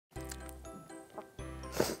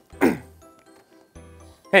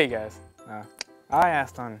Hey guys, I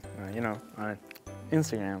asked on on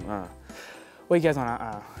Instagram what you guys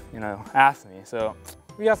wanna ask me. So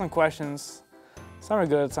we got some questions. Some are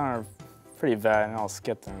good, some are pretty bad, and I'll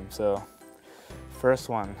skip them. So first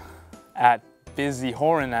one, at Busy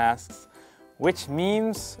Horan asks, which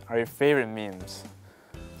memes are your favorite memes?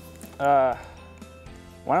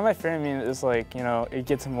 One of my favorite memes is it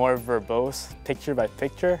gets more verbose, picture by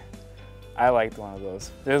picture. I liked one of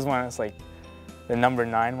those. There's one that's like the number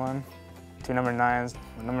 9 one, 2 number 9s,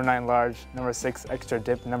 number 9 large, number 6 extra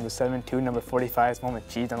dip, number 7 2 number 45 small with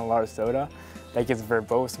cheese and a large soda. That gets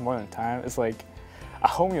verbose more than time. It's like a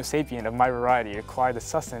Homo sapien of my variety acquired the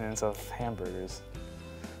sustenance of hamburgers.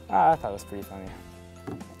 I thought it was pretty funny.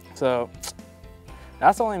 So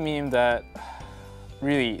that's the only meme that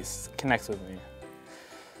really connects with me.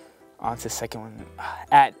 On to the second one.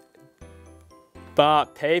 At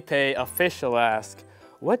Bob Pepe Official asks,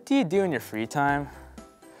 what do you do in your free time?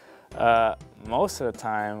 Most of the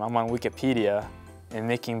time I'm on Wikipedia and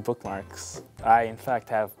making bookmarks. I in fact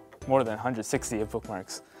have more than 160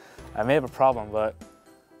 bookmarks. I may have a problem, but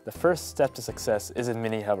the first step to success is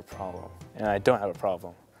admitting you have a problem, and I don't have a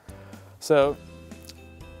problem. So,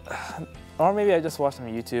 or maybe I just watch some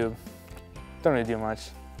YouTube. Don't really do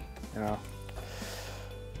much, you know.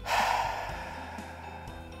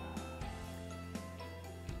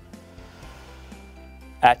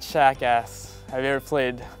 At Shaq asks, have you ever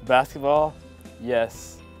played basketball?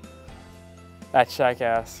 Yes. At Shaq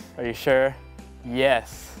asks, are you sure?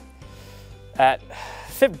 Yes. At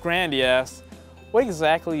Fip Grandy asks, what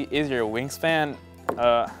exactly is your wingspan?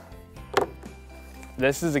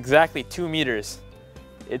 This is exactly 2 meters.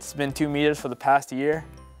 It's been 2 meters for the past year.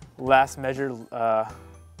 Last measured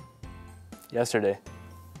yesterday.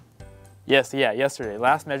 Yesterday.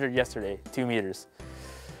 Last measured yesterday, 2 meters.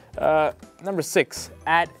 Number 6,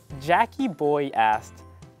 at Jackie Boy asked,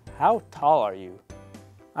 how tall are you?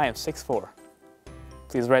 I am 6'4".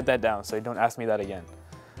 Please write that down so you don't ask me that again.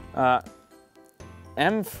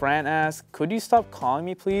 M. Fran asks, could you stop calling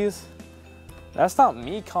me, please? That's not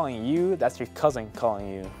me calling you, that's your cousin calling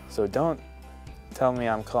you. So don't tell me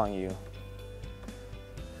I'm calling you.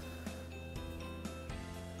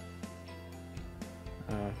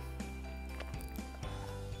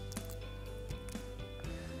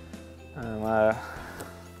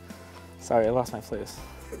 Sorry, I lost my place.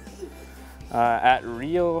 At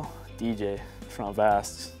Real DJ Trump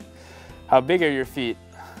asks, how big are your feet?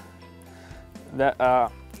 That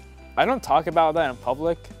I don't talk about that in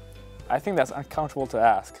public. I think that's uncomfortable to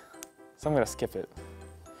ask, so I'm gonna skip it.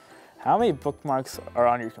 How many bookmarks are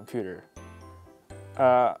on your computer?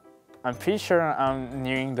 I'm pretty sure I'm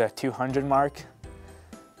nearing the 200 mark.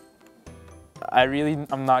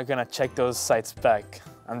 I'm not gonna check those sites back.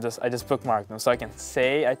 I just bookmarked them, so I can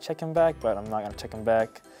say I check them back, but I'm not gonna check them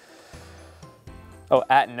back. Oh,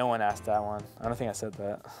 at no one asked that one. I don't think I said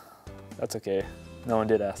that. That's okay. No one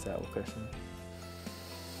did ask that question.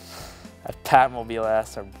 At Patmobile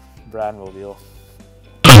asked, or Bradmobile.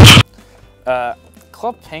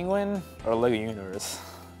 Club Penguin or Lego Universe?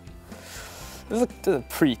 This is a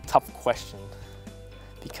pretty tough question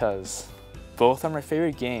because both are my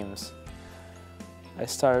favorite games. I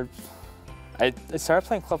started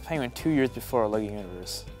playing Club Penguin 2 years before Lego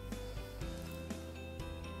Universe.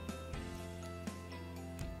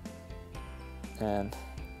 And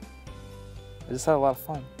I just had a lot of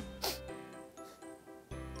fun.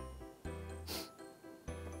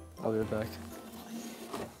 I'll be right back.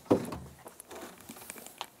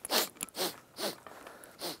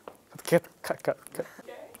 Cut.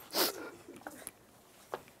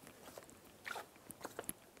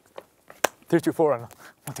 3, 2, 4 right now.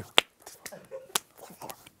 1, 2,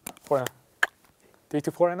 4 right now. 3,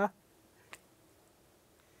 2, 4 right now.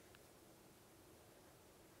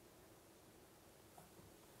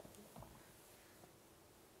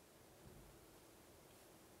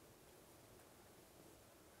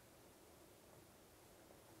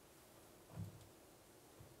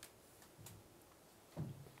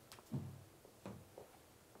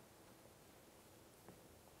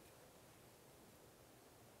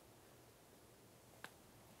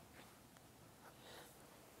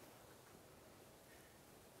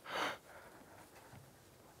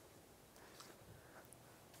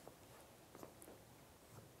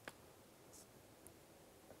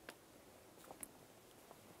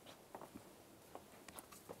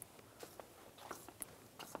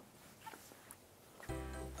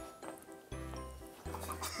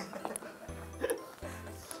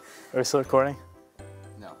 Are we still recording?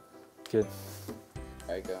 No. Good.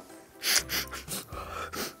 There you go.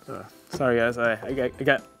 Sorry guys, I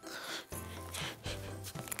got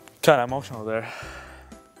kind of emotional there.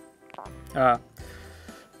 I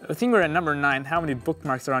think we're at number 9. How many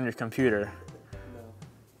bookmarks are on your computer? No.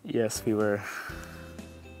 Yes, we were.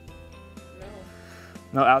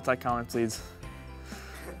 No. No outside comments, please.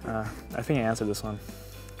 I think I answered this one.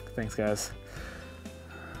 Thanks, guys.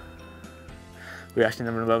 We're actually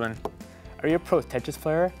number 11. Are you a pro Tetris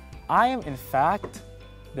player? I am, in fact,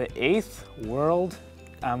 the 8th world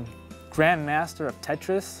grandmaster of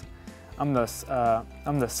Tetris. I'm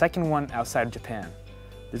the second one outside of Japan.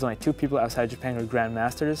 There's only 2 people outside Japan who are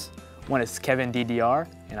grandmasters. One is Kevin DDR,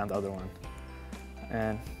 and I'm the other one.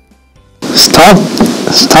 And Stop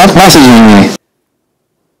messaging me.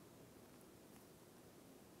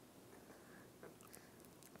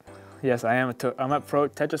 yes, I'm a pro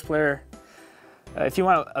Tetris player. If you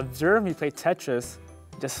want to observe me play Tetris,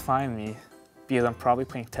 just find me, because I'm probably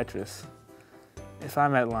playing Tetris. If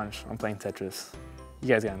I'm at lunch, I'm playing Tetris. You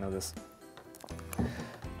guys gotta know this.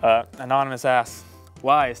 Anonymous asks,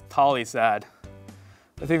 why is Tolly sad?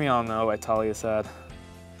 I think we all know why Tolly is sad.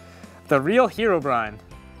 The real Herobrine.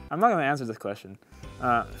 I'm not gonna answer this question.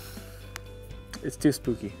 It's too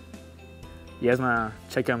spooky. You guys wanna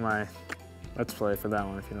check out my Let's Play for that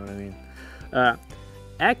one, if you know what I mean.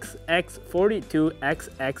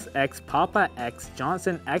 XX42XXX Papa X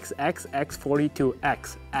Johnson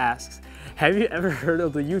XXX42X asks, have you ever heard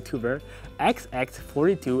of the YouTuber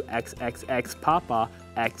XX42XXX Papa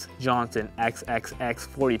X Johnson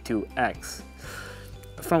XXX42X?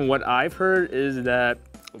 From what I've heard is that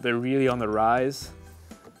they're really on the rise.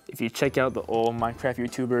 If you check out the old Minecraft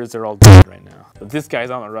YouTubers, they're all dead right now. But this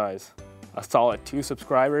guy's on the rise. A solid 2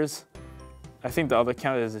 subscribers. I think the other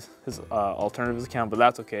account is his alternative account, but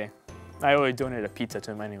that's okay. I already donated a pizza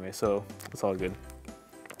to him anyway, so it's all good.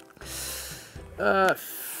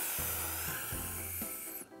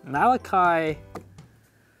 Malachi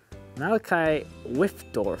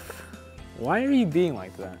Wiffdorf. Why are you being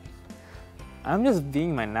like that? I'm just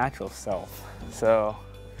being my natural self. So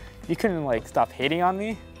you couldn't like stop hating on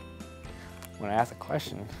me when I ask a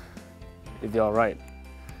question. It'd be all right.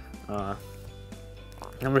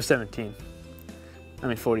 Number 17.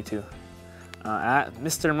 42.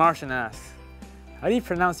 Mr. Martian asks, how do you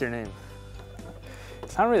pronounce your name?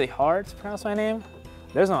 It's not really hard to pronounce my name.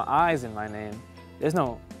 There's no I's in my name. In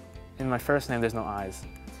my first name, there's no I's.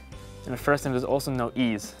 In my first name, there's also no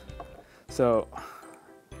E's. So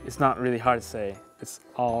it's not really hard to say. It's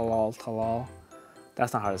all talal.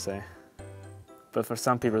 That's not hard to say. But for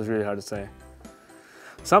some people, it's really hard to say.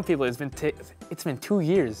 Some people, it's been 2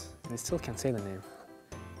 years and they still can't say the name.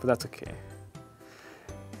 But that's okay.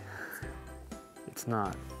 It's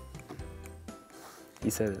not. He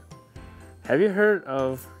said it. Have you heard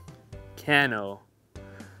of Cano?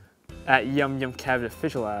 At Yum Yum Cabbage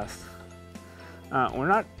Official asked. We're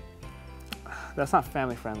not. That's not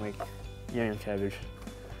family friendly. Yum Yum Cabbage.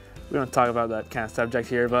 We don't talk about that kind of subject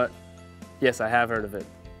here, but yes, I have heard of it.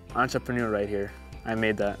 Entrepreneur right here. I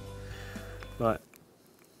made that. But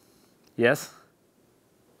yes.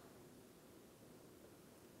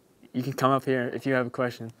 You can come up here if you have a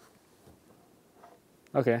question.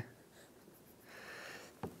 Okay.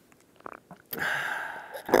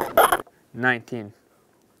 19.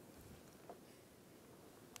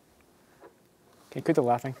 Can you quit the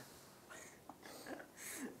laughing?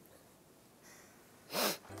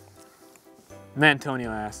 Mantonio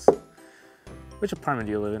asks, which apartment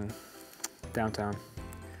do you live in? Downtown.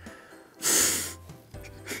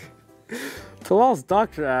 Talal's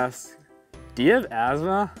doctor asks, do you have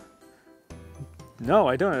asthma? No,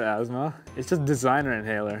 I don't have asthma. It's just designer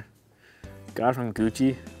inhaler. Got it from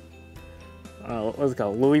Gucci. What was it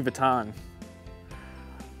called? Louis Vuitton.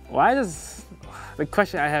 The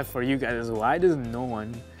question I have for you guys is, why does no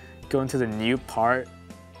one go into the new part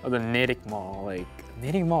of the Natick Mall? Like,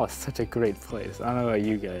 Natick Mall is such a great place. I don't know about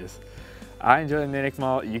you guys. I enjoy the Natick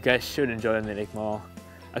Mall. You guys should enjoy the Natick Mall.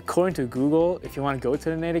 According to Google, if you want to go to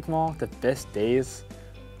the Natick Mall, the best days,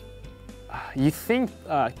 you think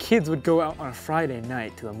kids would go out on a Friday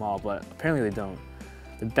night to the mall, but apparently they don't.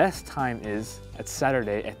 The best time is at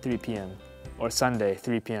Saturday at 3 p.m. or Sunday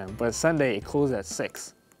 3 p.m. But Sunday it closes at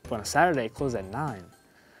 6. But on Saturday it closes at 9.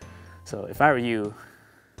 So if I were you,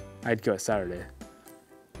 I'd go at Saturday.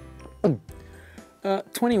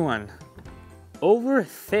 21. Over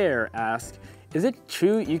there asks, is it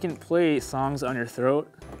true you can play songs on your throat?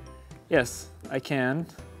 Yes, I can.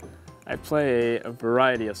 I play a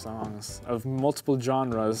variety of songs of multiple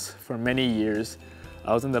genres for many years.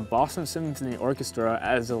 I was in the Boston Symphony Orchestra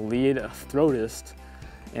as a lead throatist,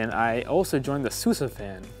 and I also joined the Sousa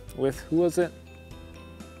Fan with, who was it?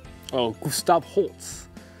 Oh, Gustav Holst.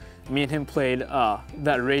 Me and him played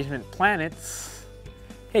that arrangement Planets.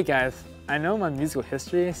 Hey guys, I know my musical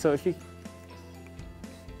history, so if you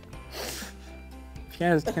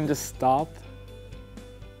guys can just stop.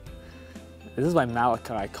 This is why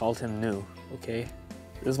Malachi called him new, okay?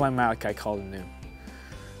 This is why Malachi called him new.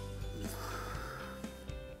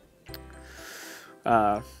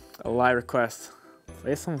 A live request.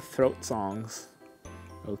 Play some throat songs.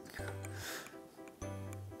 Okay.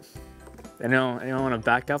 Anyone want to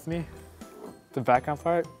back up me? The back up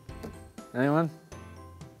part? Anyone?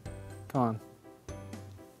 Come on.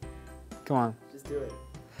 Come on. Just do it.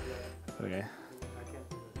 Okay. I can't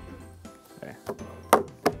do it. Okay.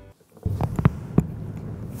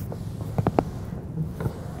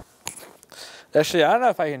 Actually, I don't know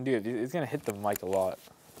if I can do it. It's gonna hit the mic a lot.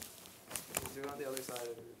 Do it on the other side of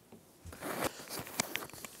it.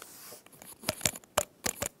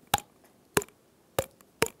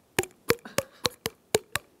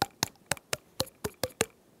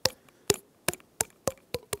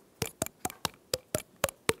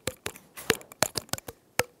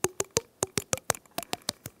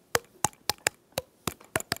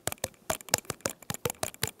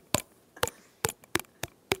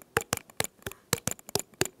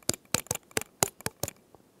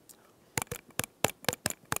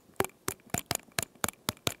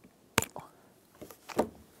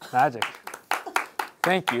 Magic.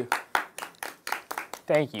 Thank you.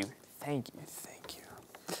 Thank you. Thank you. Thank you.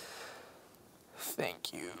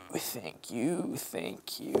 Thank you. Thank you.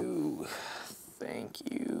 Thank you. Thank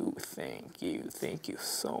you. Thank you. Thank you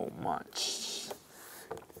so much.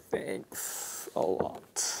 Thanks a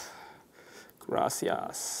lot.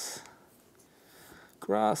 Gracias.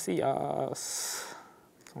 Gracias.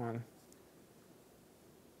 Come on.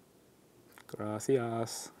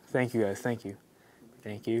 Gracias. Thank you guys. Thank you.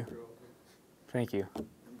 Thank you. Thank you.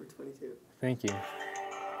 Number 22. Thank you.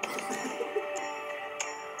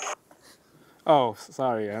 Oh,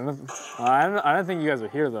 sorry. I don't think you guys would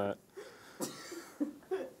hear that.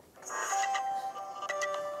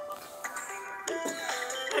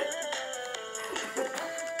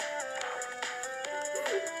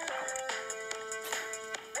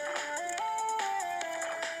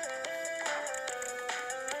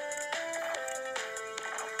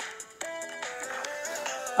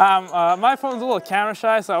 My phone's a little camera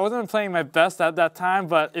shy, so I wasn't playing my best at that time,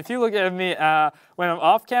 but if you look at me when I'm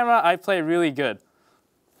off camera, I play really good.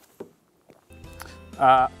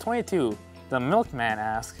 22, the milkman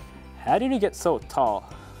asks, how did you get so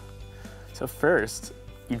tall? So first,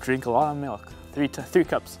 you drink a lot of milk, three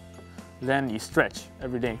cups. Then you stretch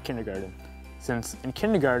every day in kindergarten. Since in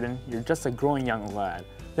kindergarten, you're just a growing young lad.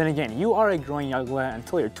 Then again, you are a growing young lad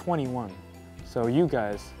until you're 21. So you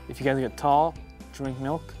guys, if you guys get tall, drink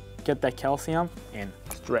milk, get that calcium, and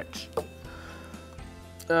stretch.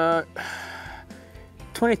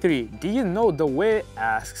 23, do you know the way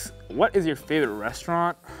asks, what is your favorite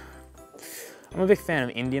restaurant? I'm a big fan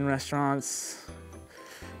of Indian restaurants.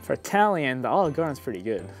 For Italian, the Olive Garden's pretty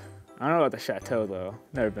good. I don't know about the Chateau though,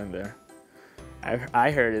 never been there.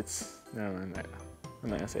 I heard it's, never mind that. I'm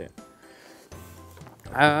not gonna say it.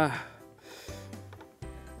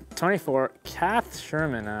 24, Kath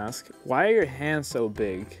Sherman asks, why are your hands so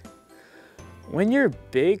big? When you're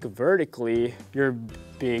big vertically, you're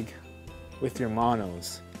big with your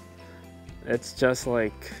monos. It's just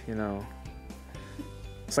like, you know,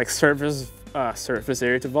 it's like surface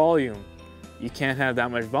area to volume. You can't have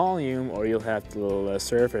that much volume or you'll have a little less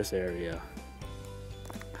surface area.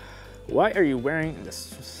 Why are you wearing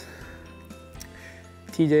this?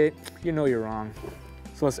 TJ, you know you're wrong.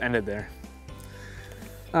 So let's end it there.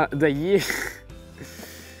 The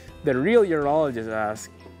real urologist asks,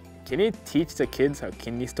 can you teach the kids how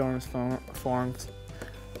kidney stones forms?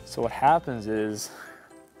 So what happens is,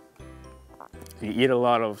 you eat a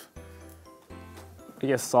lot of, I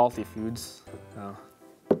guess, salty foods.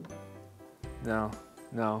 No.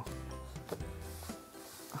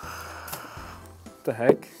 What the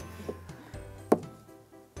heck?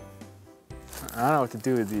 I don't know what to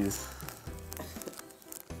do with these.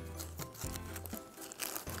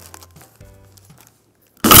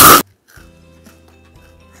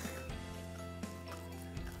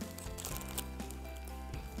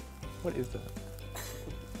 What is that?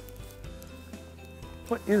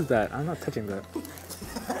 What is that? I'm not touching that.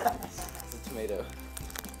 It's a tomato.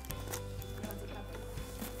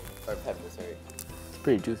 Or pepper, sorry. It's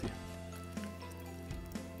pretty juicy.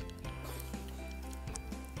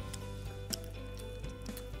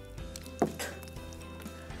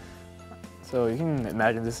 So you can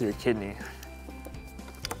imagine this is your kidney.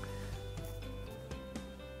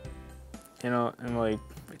 You know, and like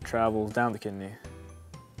it travels down the kidney.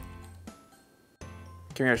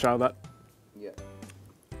 Can we get a shot of that? Yeah.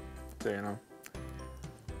 So, you know,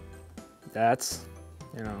 that's,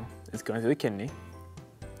 you know, it's going through the kidney.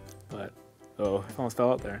 but oh, it almost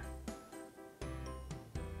fell out there.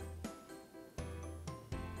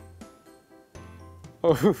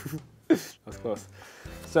 Oh, that was close.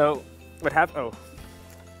 So what happened? Oh,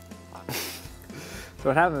 so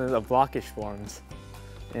what happens is a blockage forms,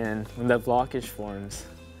 and when that blockage forms,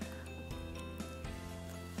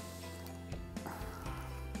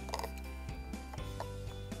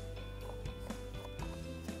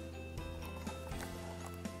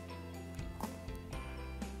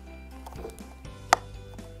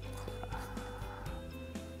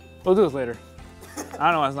 we'll do this later. I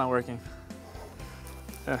don't know why it's not working.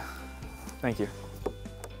 Thank you.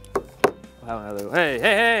 We'll have another. Hey,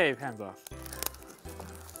 hey, hey! Hands off.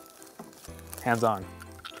 Hands on.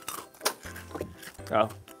 Oh.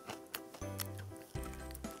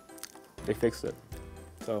 They fixed it.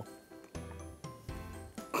 So.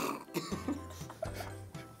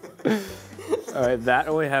 Alright, that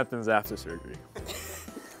only happens after surgery.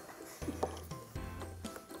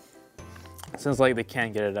 Since like they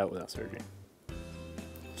can't get it out without surgery.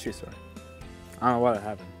 True story. I don't know why that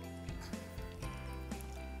happened.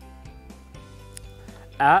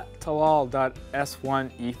 At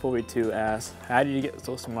Talal.s1e42 asks, how did you get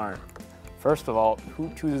so smart? First of all,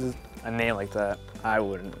 who chooses a name like that? I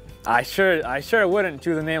wouldn't. I sure wouldn't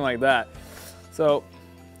choose a name like that. So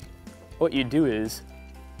what you do is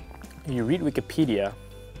you read Wikipedia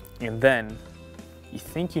and then you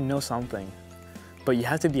think you know something, but you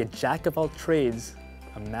have to be a jack of all trades,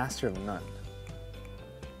 a master of none.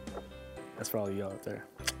 That's for all of you out there.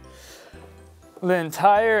 The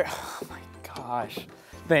entire, oh my gosh.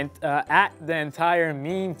 At the entire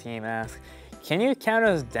meme team asks, can you count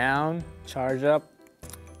us down, charge up?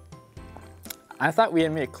 I thought we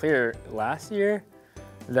had made it clear last year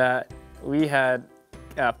that we had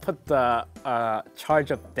put the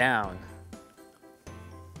charge up down.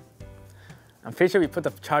 I'm pretty sure we put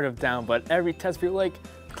the charge up down, but every test people like,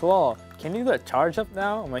 Claw, can you do the charge up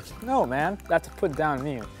now? I'm like, no man, that's a put down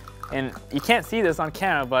meme. And you can't see this on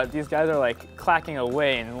camera, but these guys are like clacking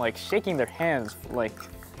away and like shaking their hands like,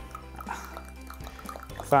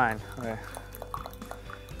 fine, okay.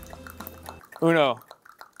 Uno.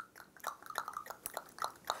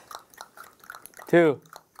 2.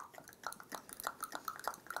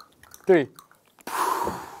 3.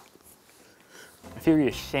 I feel really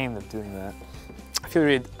ashamed of doing that. I feel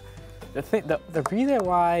really, the reason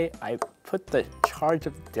why I put the charge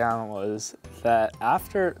up down was that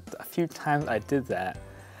after a few times I did that,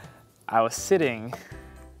 I was sitting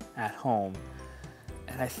at home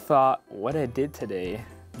and I thought what I did today.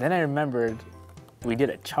 Then I remembered we did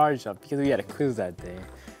a charge up because we had a quiz that day.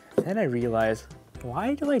 Then I realized,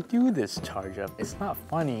 why do I do this charge up? It's not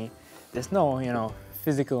funny. There's no, you know,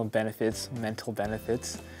 physical benefits, mental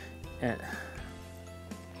benefits. And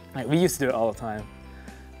like, we used to do it all the time.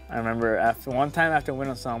 I remember one time after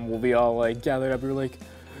winning some, we'll be all like gathered up. We were like,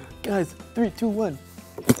 guys, 3, 2, 1.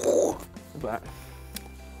 But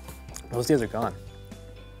those days are gone.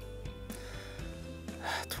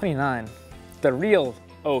 29. The real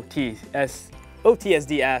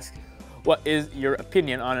OTSD asks, what is your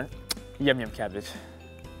opinion on yum yum cabbage?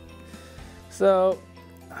 So,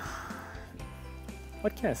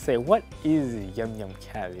 what can I say? What is yum yum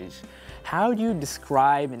cabbage? How do you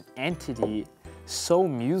describe an entity so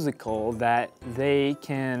musical that they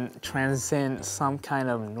can transcend some kind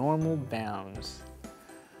of normal bounds?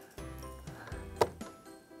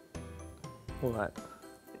 What?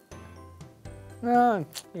 No,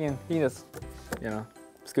 you can just, you know,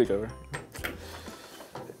 scooch over.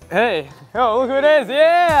 Hey, oh, look who it is,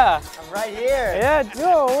 yeah! I'm right here. Yeah,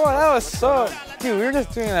 yo, whoa, that was so, dude, we were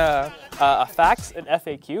just doing a facts and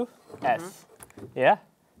FAQ. S. Yeah?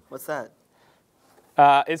 What's that?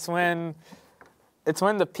 It's when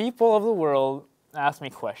the people of the world ask me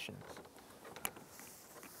questions.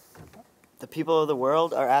 The people of the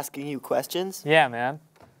world are asking you questions? Yeah, man.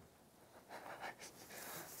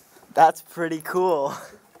 That's pretty cool.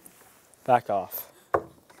 Back off.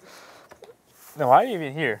 Now, why are you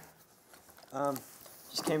even here?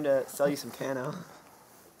 Just came to sell you some Cano.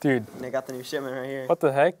 Dude. And I got the new shipment right here. What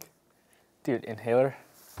the heck? Dude, inhaler.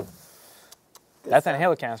 Good That's stuff.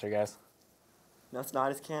 inhaler canister, guys. No, it's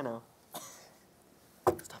not. It's Cano.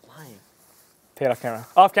 Stop lying. Take it off camera.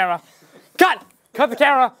 Off camera. Cut! Cut the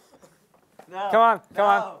camera! No. Come on, come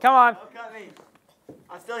on, come on. Don't cut me.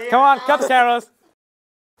 I'm still here. Come on, cut the cameras.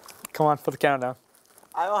 Come on, put the camera down.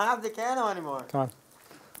 I don't have the Cano anymore. Come on.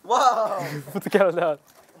 Whoa! Put the camera down.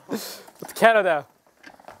 Put the Cano down.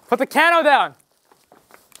 Put the Cano down!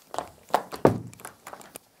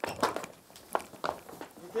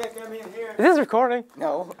 You can't get me in here. Is this recording?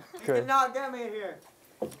 No. You Good. cannot get me in here.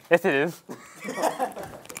 Yes, it is.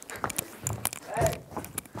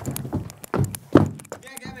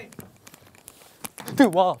 2,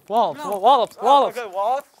 wallops, wallops. Okay,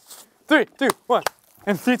 Wallop. 3, 2, 1.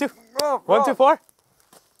 And 3, 2. Bro, 1, 2, 4.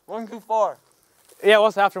 1, 2, 4. Yeah,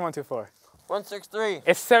 what's after 1, 2, 4? 1, 6, 3.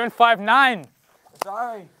 It's 7, 5, 9.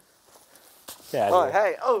 Sorry. Yeah. Oh,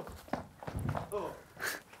 hey. Oh.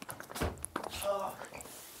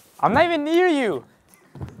 I'm not even near you.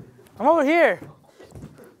 I'm over here.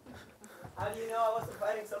 How do you know I wasn't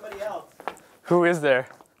fighting somebody else? Who is there?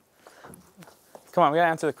 Come on, we gotta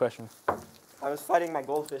answer the question. I was fighting my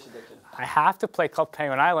goldfish addiction. I have to play Club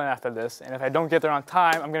Penguin Island after this, and if I don't get there on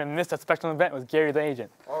time, I'm gonna miss that special event with Gary the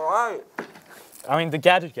Agent. All right. I mean, the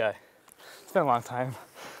gadget guy. It's been a long time.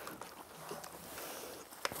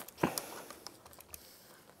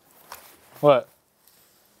 What?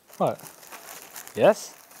 What?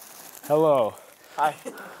 Yes? Hello. Hi.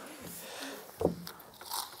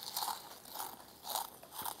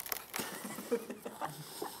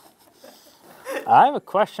 I have a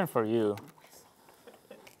question for you.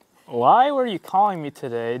 Why were you calling me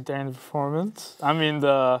today during the performance? I mean,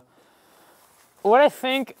 what I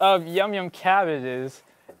think of Yum Yum Cabbage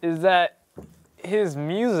is that his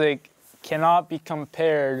music cannot be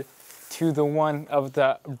compared to the one of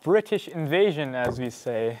the British invasion, as we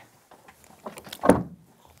say.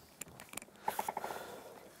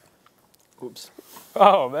 Oops.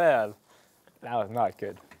 Oh man, that was not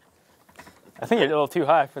good. I think you're a little too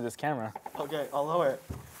high for this camera. Okay, I'll lower it.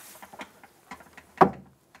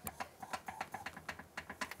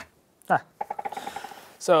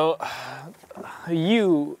 So,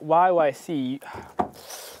 you, YYC,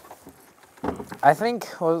 I think,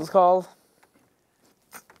 what was it called?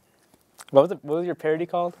 What was your parody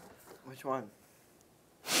called? Which one?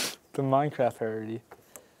 The Minecraft parody.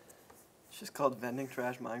 It's just called Vending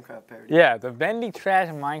Trash Minecraft Parody. Yeah, the Vending Trash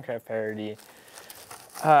Minecraft parody.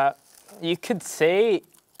 You could say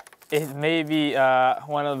it may be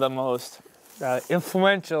one of the most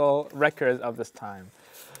influential records of this time.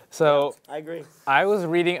 So I agree. I was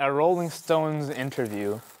reading a Rolling Stones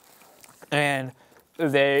interview, and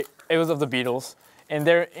it was of the Beatles, and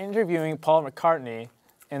they're interviewing Paul McCartney,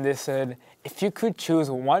 and they said, if you could choose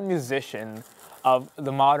one musician of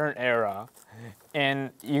the modern era,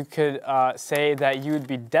 and you could say that you would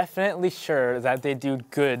be definitely sure that they do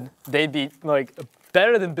good, they'd be like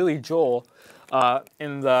better than Billy Joel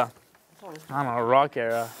in the, I don't know, rock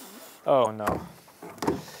era. Oh no.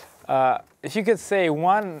 If you could say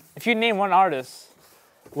if you name one artist,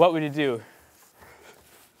 what would you do?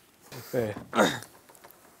 Okay.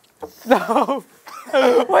 No!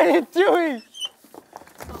 What are you doing?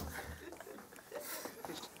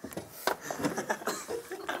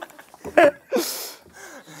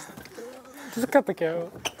 Just cut the camera.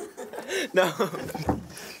 No.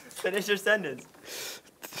 Finish your sentence.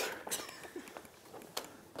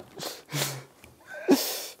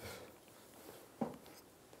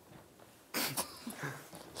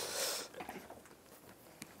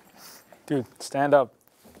 Dude, stand up.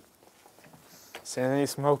 Sanity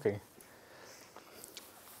smoking.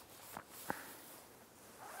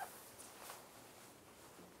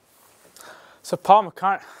 So Paul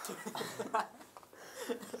McCartney.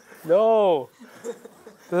 No. This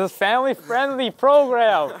is a family-friendly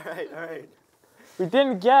program. All right. We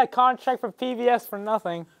didn't get a contract from PBS for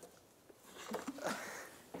nothing.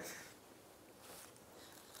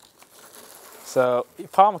 So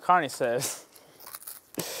Paul McCartney says,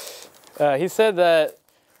 he said that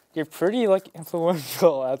you're pretty like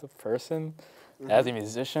influential as a person, as a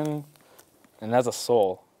musician, and as a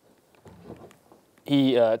soul.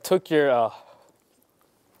 He took your, I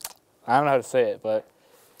don't know how to say it, but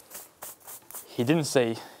he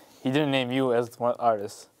didn't name you as one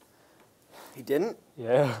artist. He didn't?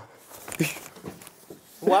 Yeah.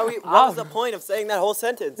 What was the point of saying that whole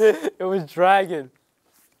sentence? It was Dragon.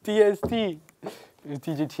 TST. It was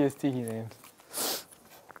DJ TST he named.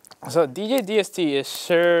 So DJ DST is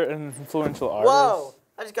sure an influential artist. Whoa!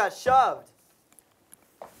 I just got shoved.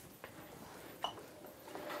 I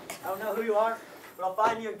don't know who you are, but I'll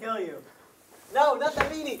find you and kill you. No, not the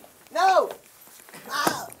beanie! No!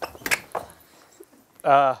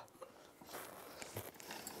 Ah!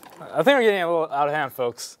 I think we're getting a little out of hand,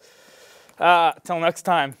 folks. Till next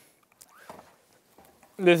time,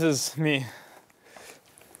 this is me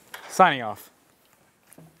signing off.